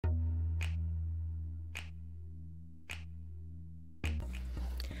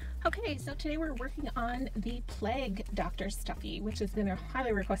Okay, so today we're working on the Plague Dr. Stuffie, which has been a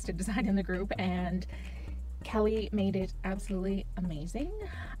highly requested design in the group, and Kelly made it absolutely amazing.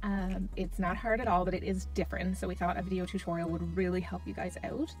 It's not hard at all, but it is different, so we thought a video tutorial would really help you guys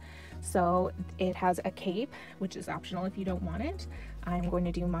out. So it has a cape, which is optional if you don't want it. I'm going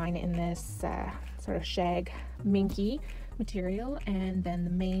to do mine in this sort of shag minky material, and then the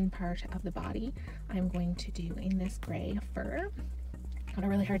main part of the body I'm going to do in this gray fur. Had a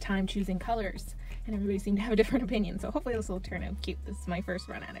really hard time choosing colors, and everybody seemed to have a different opinion, so hopefully this will turn out cute. This is my first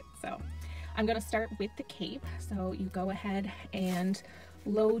run at it. So I'm going to start with the cape. So you go ahead and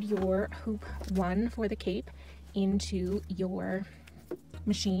load your hoop 1 for the cape into your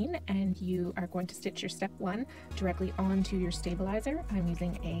machine, and you are going to stitch your step 1 directly onto your stabilizer. I'm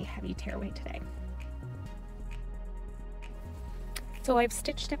using a heavy tearaway today. So I've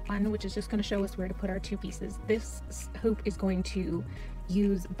stitched step 1, which is just going to show us where to put our 2 pieces. This hoop is going to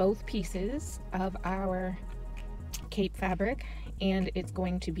use both pieces of our cape fabric, and it's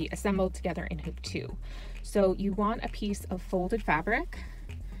going to be assembled together in hoop 2. So you want a piece of folded fabric.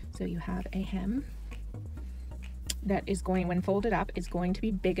 So you have a hem that is going, when folded up, is going to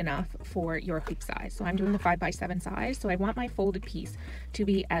be big enough for your hoop size. So I'm doing the 5x7 size, so I want my folded piece to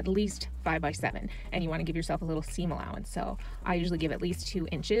be at least 5x7, and you want to give yourself a little seam allowance. So I usually give at least 2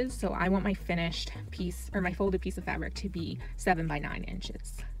 inches. So I want my finished piece, or my folded piece of fabric, to be 7 by 9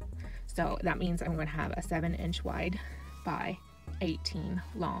 inches. So that means I'm going to have a 7-inch wide by 18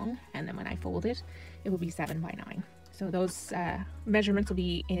 long, and then when I fold it, it will be 7 by 9. So those measurements will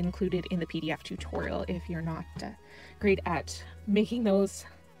be included in the PDF tutorial if you're not great at making those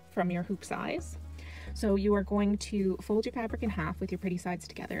from your hoop size. So you are going to fold your fabric in half with your pretty sides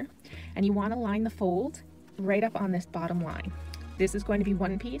together, and you want to line the fold right up on this bottom line. This is going to be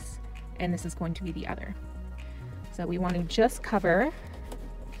one piece, and this is going to be the other. So we want to just cover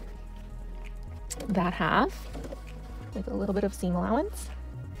that half with a little bit of seam allowance.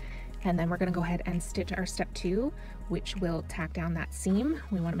 And then we're going to go ahead and stitch our step 2, which will tack down that seam.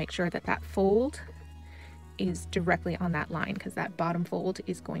 We want to make sure that that fold is directly on that line, because that bottom fold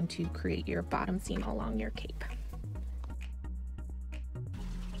is going to create your bottom seam along your cape.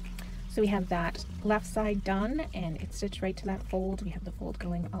 So we have that left side done, and it's stitched right to that fold. We have the fold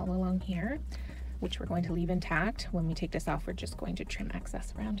going all along here, which we're going to leave intact. When we take this off, we're just going to trim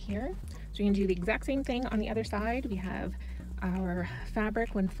excess around here. So you're going to do the exact same thing on the other side. We have our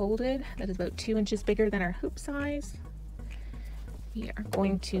fabric, when folded, that is about 2 inches bigger than our hoop size. We are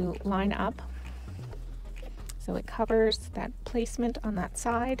going to line up so it covers that placement on that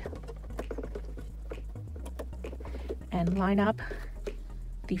side, and line up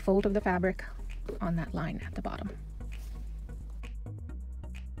the fold of the fabric on that line at the bottom.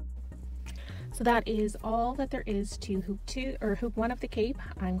 So that is all that there is to hoop 2 or hoop 1 of the cape.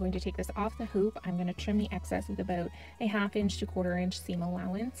 I'm going to take this off the hoop. I'm going to trim the excess with about a 1/2 inch to 1/4 inch seam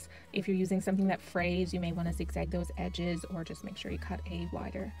allowance. If you're using something that frays, you may want to zigzag those edges, or just make sure you cut a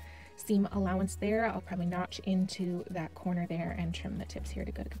wider seam allowance there. I'll probably notch into that corner there and trim the tips here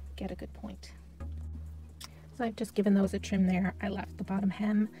to get a good point. So I've just given those a trim there. I left the bottom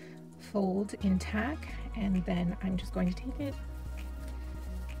hem fold intact, and then I'm just going to take it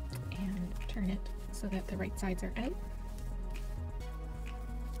and turn it so that the right sides are out.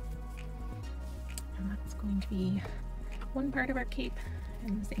 And that's going to be one part of our cape,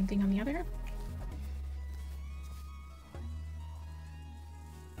 and the same thing on the other.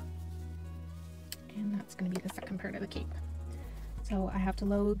 And that's going to be the second part of the cape. So I have to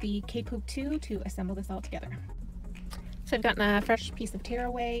load the cape hoop 2 to assemble this all together. So I've gotten a fresh piece of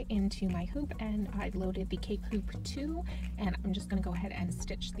tearaway into my hoop, and I've loaded the cape hoop 2, and I'm just going to go ahead and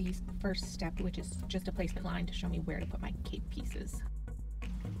stitch the first step, which is just a placement line to show me where to put my cape pieces.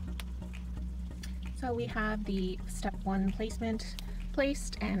 So we have the step 1 placement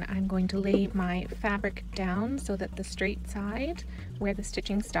placed, and I'm going to lay my fabric down so that the straight side where the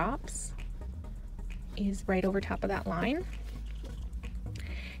stitching stops is right over top of that line.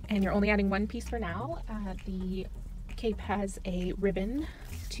 And you're only adding one piece for now. The cape has a ribbon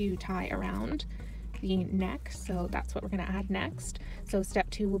to tie around the neck, so that's what we're going to add next. So step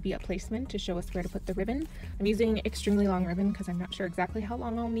 2 will be a placement to show us where to put the ribbon. I'm using extremely long ribbon because I'm not sure exactly how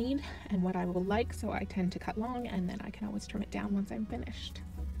long I'll need and what I will like, so I tend to cut long, and then I can always trim it down once I'm finished.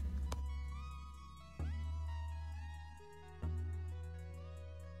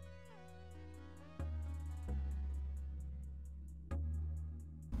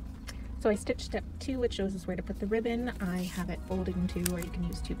 So I stitched step 2, which shows us where to put the ribbon. I have it folded in 2, or you can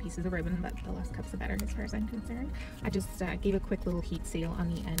use 2 pieces of ribbon, but the less cups the better as far as I'm concerned. I just gave a quick little heat seal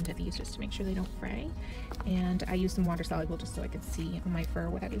on the end of these just to make sure they don't fray. And I used some water soluble just so I could see on my fur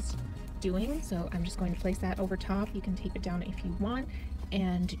what I was doing. So I'm just going to place that over top. You can tape it down if you want,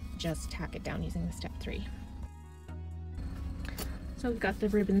 and just tack it down using the step 3. So we've got the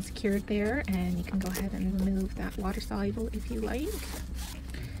ribbon secured there, and you can go ahead and remove that water soluble if you like.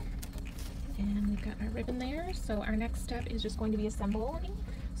 And we've got our ribbon there. So our next step is just going to be assembling.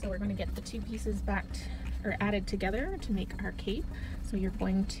 So we're going to get the 2 pieces back or added together to make our cape. So you're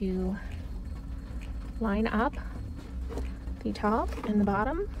going to line up the top and the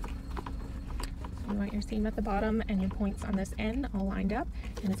bottom. So you want your seam at the bottom and your points on this end all lined up,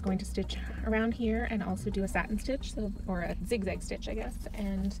 and it's going to stitch around here and also do a satin stitch, so, or a zigzag stitch I guess,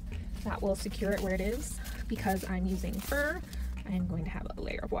 and that will secure it where it is. Because I'm using fur, I'm going to have a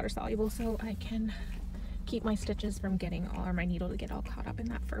layer of water soluble so I can keep my stitches from getting all, or my needle to get all caught up in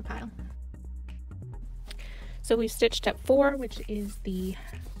that fur pile. So we've stitched step 4, which is the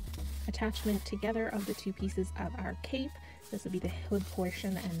attachment together of the 2 pieces of our cape. This will be the hood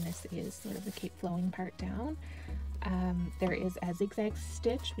portion, and this is sort of the cape flowing part down. There is a zigzag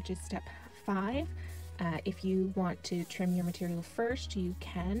stitch, which is step 5. If you want to trim your material first, you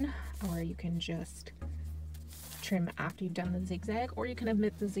can, or you can just trim after you've done the zigzag, or you can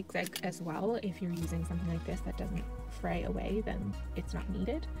omit the zigzag as well. If you're using something like this that doesn't fray away, then it's not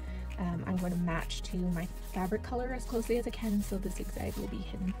needed. I'm going to match to my fabric color as closely as I can, so the zigzag will be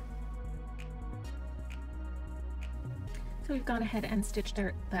hidden. So we've gone ahead and stitched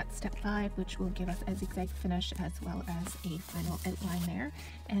that step 5, which will give us a zigzag finish as well as a final outline there.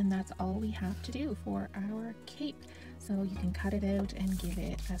 And that's all we have to do for our cape. So you can cut it out and give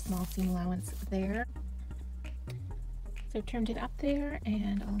it a small seam allowance there. So I've trimmed it up there,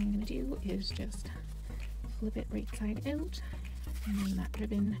 and all I'm going to do is just flip it right side out, and then that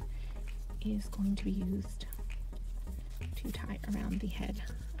ribbon is going to be used to tie around the head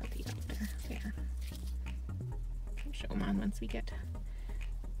of the doctor there. I'll show them on once we get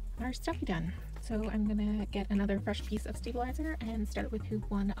our Stuffie done. So I'm going to get another fresh piece of stabilizer and start with hoop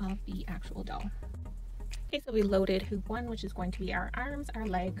 1 of the actual doll. Okay, so we loaded hoop 1, which is going to be our arms, our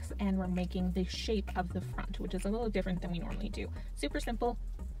legs, and we're making the shape of the front, which is a little different than we normally do. Super simple,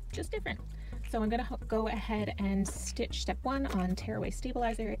 just different. So I'm going to go ahead and stitch step 1 on tearaway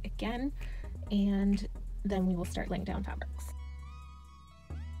stabilizer again, and then we will start laying down fabrics.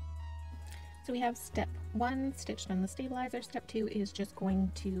 So we have step 1 stitched on the stabilizer. Step 2 is just going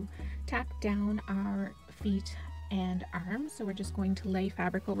to tack down our feet and arms. So we're just going to lay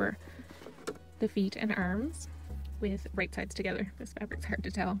fabric over the feet and arms with right sides together. This fabric's hard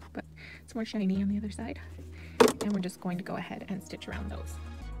to tell, but it's more shiny on the other side. And we're just going to go ahead and stitch around those.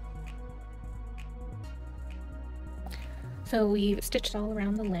 So we've stitched all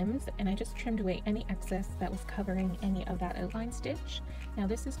around the limbs, and I just trimmed away any excess that was covering any of that outline stitch. Now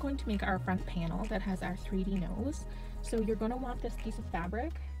this is going to make our front panel that has our 3D nose. So you're going to want this piece of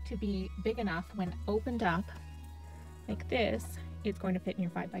fabric to be big enough when opened up like this, it's going to fit in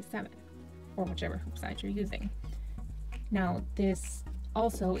your 5x7. Or whichever hoop size you're using. Now this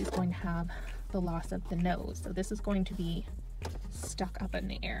also is going to have the loss of the nose, so this is going to be stuck up in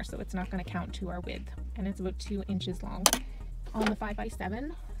the air, so it's not going to count to our width, and it's about 2 inches long on the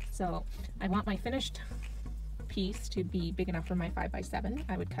 5x7. So I want my finished piece to be big enough for my 5x7.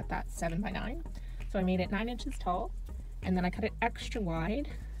 I would cut that 7x9, so I made it 9 inches tall, and then I cut it extra wide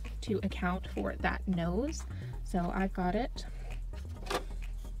to account for that nose. So I've got it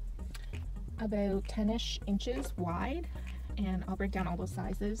about 10-ish inches wide, and I'll break down all those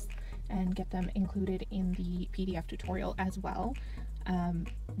sizes and get them included in the PDF tutorial as well.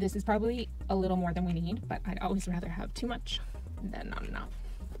 This is probably a little more than we need, but I'd always rather have too much than not enough.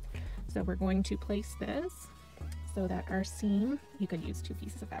 So we're going to place this so that our seam, you could use 2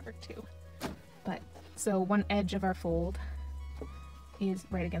 pieces of fabric too, but so one edge of our fold is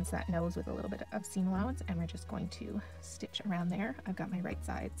right against that nose with a little bit of seam allowance, and we're just going to stitch around there. I've got my right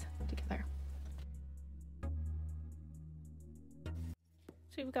sides together.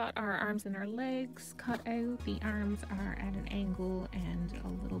 So we've got our arms and our legs cut out. The arms are at an angle and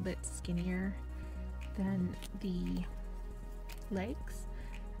a little bit skinnier than the legs.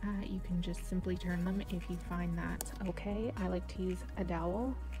 You can just simply turn them if you find that okay. I like to use a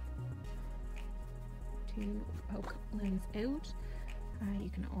dowel to poke limbs out. You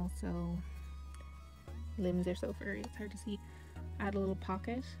can also, limbs are so furry it's hard to see, add a little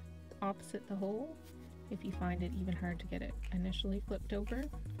pocket opposite the hole if you find it even hard to get it initially flipped over,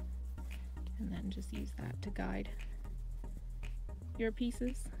 and then just use that to guide your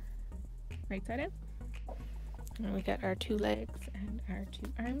pieces right sided. And we got our 2 legs and our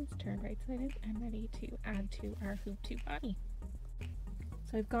 2 arms turned right sided and ready to add to our hoop 2 body.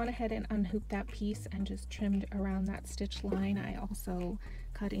 So I've gone ahead and unhooped that piece and just trimmed around that stitch line. I also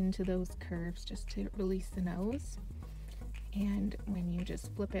cut into those curves just to release the nose. And when you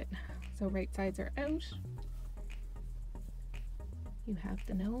just flip it so right sides are out, you have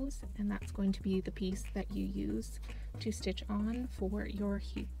the nose, and that's going to be the piece that you use to stitch on for your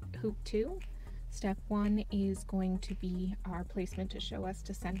hoop 2. Step 1 is going to be our placement to show us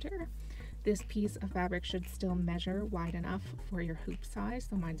to center. This piece of fabric should still measure wide enough for your hoop size,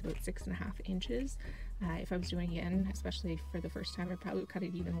 so mine's about 6.5 inches. If I was doing it again, especially for the first time, I'd probably cut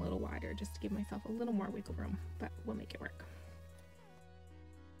it even a little wider just to give myself a little more wiggle room, but we'll make it work.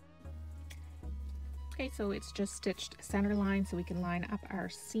 Okay, so it's just stitched center line, so we can line up our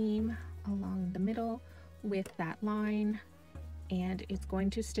seam along the middle with that line, and it's going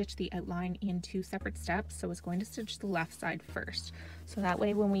to stitch the outline in 2 separate steps. So it's going to stitch the left side first, so that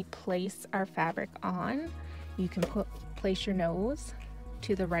way when we place our fabric on, you can place your nose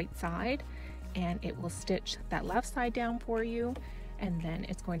to the right side and it will stitch that left side down for you, and then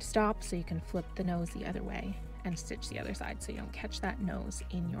it's going to stop so you can flip the nose the other way and stitch the other side so you don't catch that nose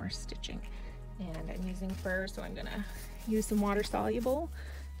in your stitching. And I'm using fur, so I'm gonna use some water soluble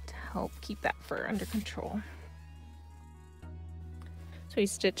to help keep that fur under control. So we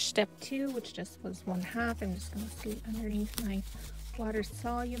stitched step 2, which just was 1/2. I'm just gonna scoot underneath my water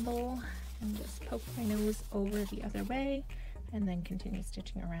soluble and just poke my nose over the other way, and then continue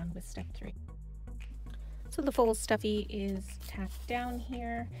stitching around with step 3. So the full stuffy is tacked down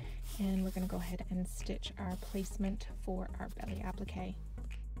here, and we're gonna go ahead and stitch our placement for our belly applique.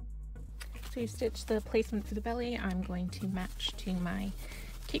 So you stitch the placement for the belly. I'm going to match to my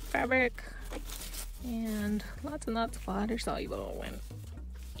Cape fabric, and lots of water soluble when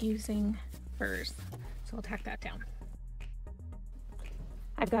using furs. So I'll tack that down.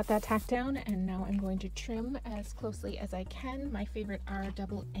 I've got that tacked down, and now I'm going to trim as closely as I can. My favorite are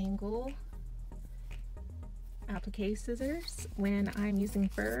double angle applique scissors. When I'm using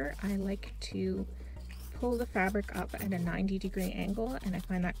fur, I like to pull the fabric up at a 90-degree angle, and I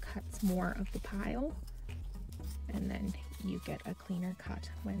find that cuts more of the pile, and then you get a cleaner cut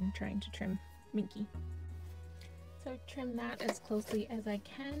when trying to trim minky. So trim that as closely as I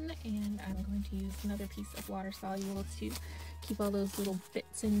can, and I'm going to use another piece of water soluble to keep all those little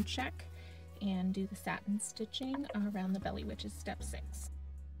bits in check and do the satin stitching around the belly, which is step 6.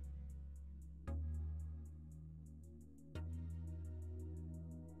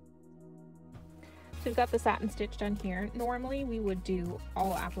 So we've got the satin stitch done here. Normally we would do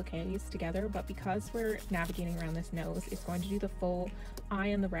all appliques together, but because we're navigating around this nose, it's going to do the full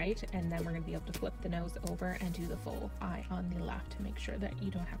eye on the right, and then we're going to be able to flip the nose over and do the full eye on the left to make sure that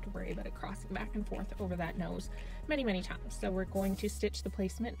you don't have to worry about it crossing back and forth over that nose many times. So we're going to stitch the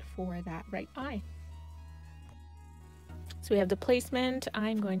placement for that right eye. So we have the placement.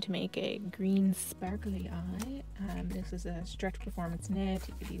 I'm going to make a green sparkly eye. This is a Stretch Performance knit.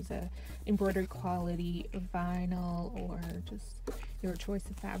 You could use a embroidery quality vinyl or just your choice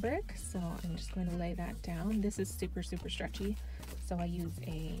of fabric. So I'm just going to lay that down. This is super stretchy, so I use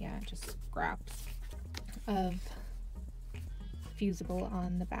a just scraps of fusible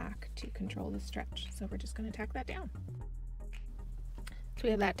on the back to control the stretch. So we're just going to tack that down. So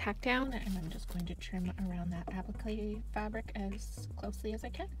we have that tacked down, and I'm just going to trim around that applique fabric as closely as I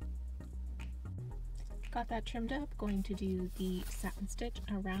can. Got that trimmed up, going to do the satin stitch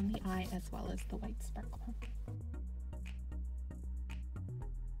around the eye as well as the white sparkle.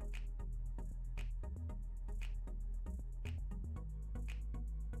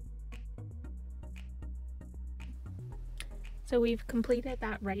 So we've completed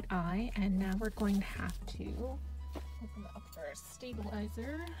that right eye, and now we're going to have to open up our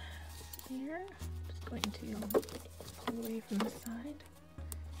stabilizer here. Just going to pull away from the side.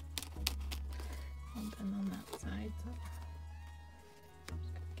 And then on that side, so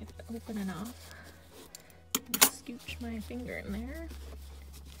just gonna get it open enough and scooch my finger in there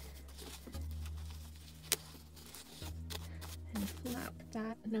and flap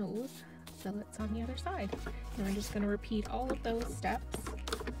that nose so it's on the other side. And we're just going to repeat all of those steps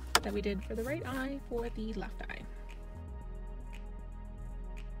that we did for the right eye for the left eye.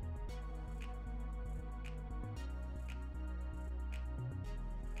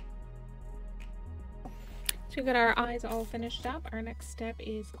 So we've got our eyes all finished up. Our next step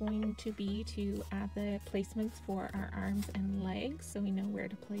is going to be to add the placements for our arms and legs, so we know where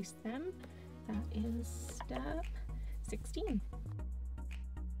to place them. That is step 16.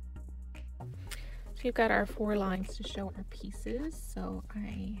 So we've got our 4 lines to show our pieces. So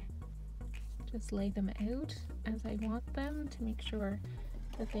I Just lay them out as I want them to make sure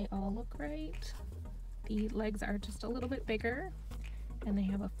that they all look right. The legs are just a little bit bigger and they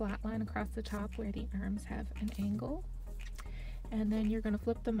have a flat line across the top where the arms have an angle. And then you're going to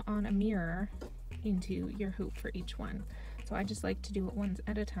flip them on a mirror into your hoop for each one. So I just like to do it one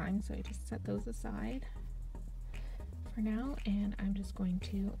at a time, so I just set those aside for now, and I'm just going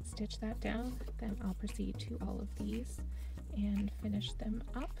to stitch that down. Then I'll proceed to all of these and finish them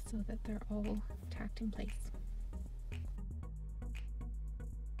up so that they're all tacked in place.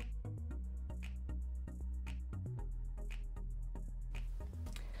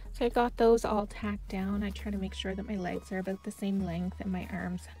 So I got those all tacked down. I try to make sure that my legs are about the same length and my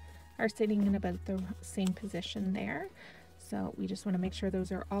arms are sitting in about the same position there. So we just want to make sure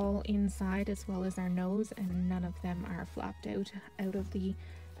those are all inside as well as our nose, and none of them are flapped out of the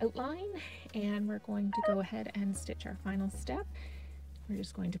outline. And we're going to go ahead and stitch our final step. We're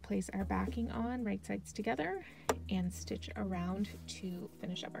just going to place our backing on right sides together and stitch around to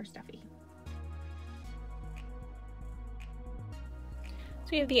finish up our stuffy.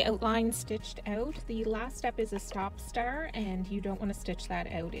 So we have the outline stitched out. The last step is a stop star, and you don't want to stitch that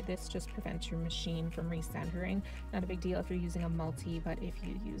out. This just prevents your machine from recentering. Not a big deal if you're using a multi, but if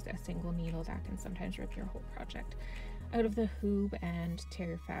you use a single needle, that can sometimes rip your whole project out of the hoop and tear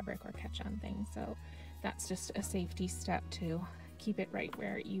your fabric or catch on things. So that's just a safety step to keep it right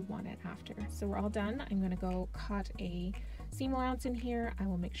where you want it after. So we're all done. I'm going to go cut a seam allowance in here. I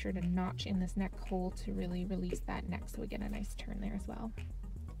will make sure to notch in this neck hole to really release that neck so we get a nice turn there as well.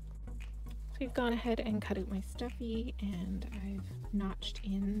 I've gone ahead and cut out my stuffy, and I've notched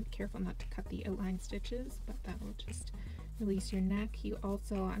in, careful not to cut the outline stitches, but that will just release your neck. You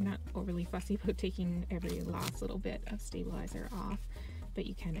also, I'm not overly fussy about taking every last little bit of stabilizer off, but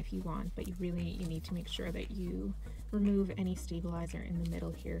you can if you want, but you need to make sure that you remove any stabilizer in the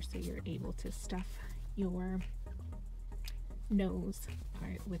middle here so you're able to stuff your nose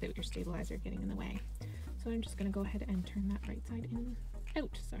without your stabilizer getting in the way. So I'm just going to go ahead and turn that right side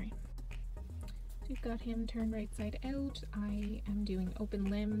out. We've got him turned right side out. I am doing open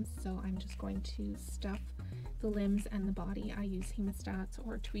limbs, so I'm just going to stuff the limbs and the body. I use hemostats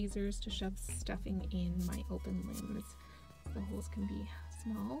or tweezers to shove stuffing in my open limbs. The holes can be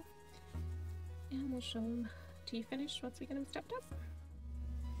small. And we'll show him to you finished once we get him stepped up.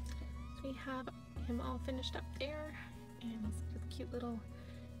 So we have him all finished up there, and he's got a cute little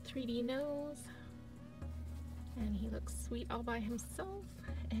 3D nose. And he looks sweet all by himself,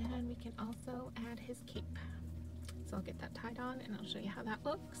 and we can also add his cape. So I'll get that tied on and I'll show you how that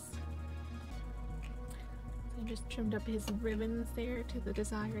looks. So I just trimmed up his ribbons there to the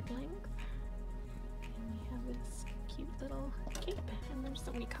desired length. And we have this cute little cape, and there's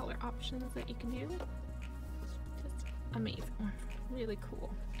so many color options that you can do. Just amazing, really cool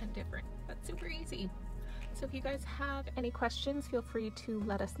and different, but super easy. So if you guys have any questions, feel free to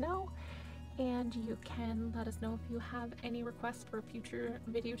let us know. And you can let us know if you have any requests for future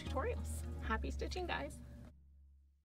video tutorials. Happy stitching, guys!